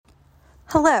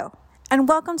Hello, and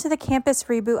welcome to the Campus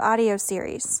Reboot audio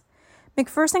series.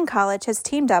 McPherson College has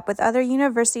teamed up with other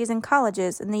universities and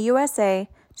colleges in the USA,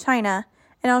 China,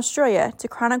 and Australia to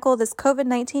chronicle this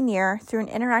COVID-19 year through an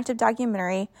interactive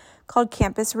documentary called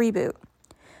Campus Reboot.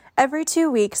 Every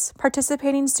 2 weeks,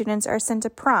 participating students are sent a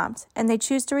prompt, and they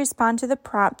choose to respond to the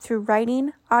prompt through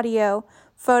writing, audio,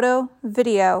 photo,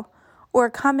 video, or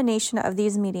a combination of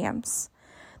these mediums.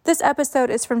 This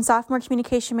episode is from sophomore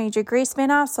communication major Grace Van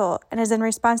Ossel and is in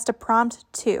response to prompt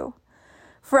 2.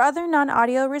 For other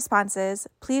non-audio responses,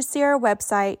 please see our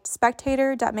website,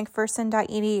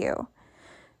 spectator.mcpherson.edu.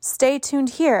 Stay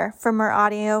tuned here for more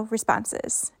audio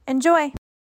responses. Enjoy!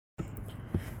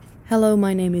 Hello,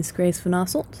 my name is Grace Van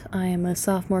Osselt. I am a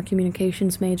sophomore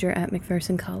communications major at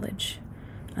McPherson College.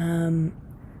 Some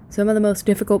of the most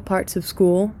difficult parts of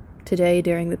school today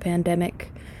during the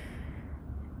pandemic,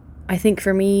 I think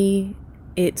for me,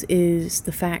 it is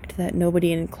the fact that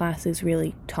nobody in classes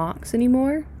really talks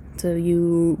anymore. So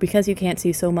because you can't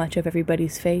see so much of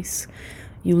everybody's face,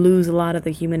 you lose a lot of the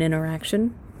human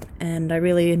interaction. And I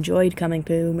really enjoyed coming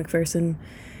to McPherson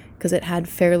because it had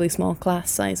fairly small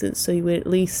class sizes, so you would at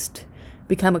least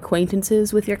become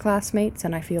acquaintances with your classmates,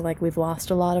 and I feel like we've lost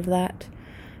a lot of that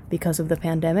because of the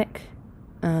pandemic.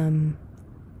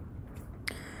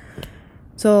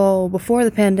 So before the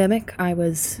pandemic, I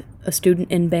was a student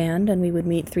in band, and we would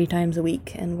meet 3 times a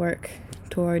week and work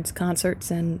towards concerts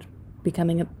and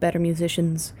becoming better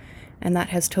musicians, and that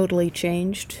has totally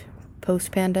changed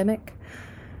post-pandemic.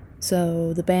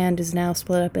 So the band is now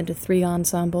split up into 3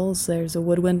 ensembles. There's a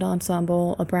woodwind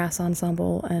ensemble, a brass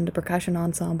ensemble, and a percussion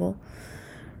ensemble.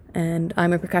 And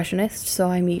I'm a percussionist, so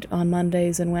I meet on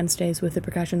Mondays and Wednesdays with the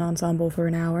percussion ensemble for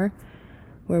an hour,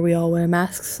 where we all wear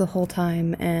masks the whole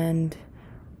time and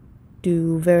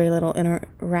do very little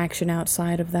interaction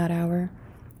outside of that hour.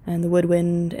 And the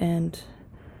woodwind and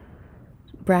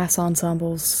brass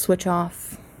ensembles switch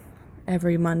off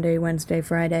every Monday, Wednesday,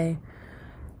 Friday,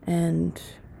 and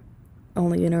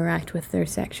only interact with their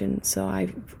section. So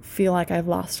I feel like I've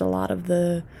lost a lot of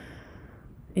the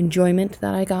enjoyment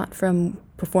that I got from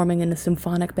performing in a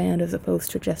symphonic band as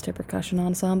opposed to just a percussion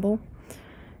ensemble,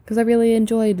 because I really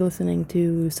enjoyed listening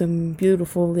to some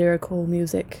beautiful lyrical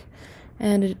music,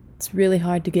 and it's really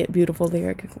hard to get beautiful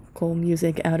lyrical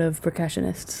music out of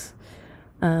percussionists.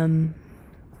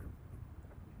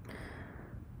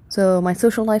 So my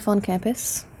social life on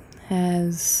campus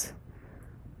has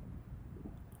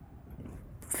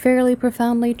fairly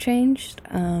profoundly changed.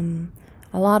 A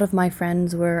lot of my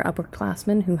friends were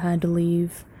upperclassmen who had to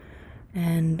leave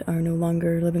and are no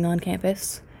longer living on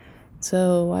campus,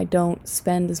 so I don't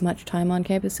spend as much time on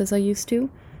campus as I used to.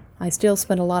 I still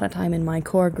spend a lot of time in my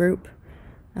core group,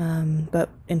 but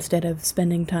instead of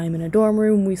spending time in a dorm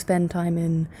room, we spend time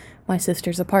in my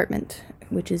sister's apartment,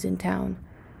 which is in town.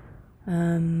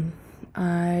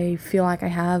 I feel like I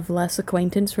have less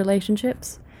acquaintance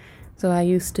relationships. So I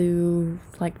used to,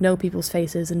 know people's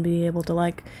faces and be able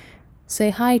to, say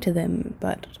hi to them,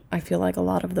 but I feel like a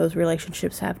lot of those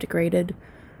relationships have degraded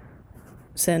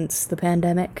since the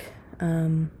pandemic.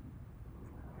 And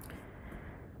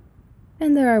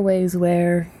there are ways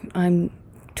where I'm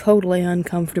totally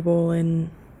uncomfortable in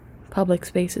public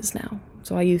spaces now.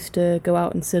 So I used to go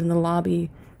out and sit in the lobby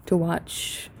to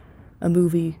watch a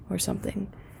movie or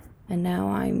something, and now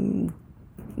I'm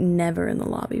never in the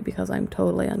lobby because I'm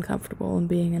totally uncomfortable in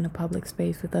being in a public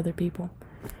space with other people.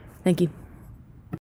 Thank you.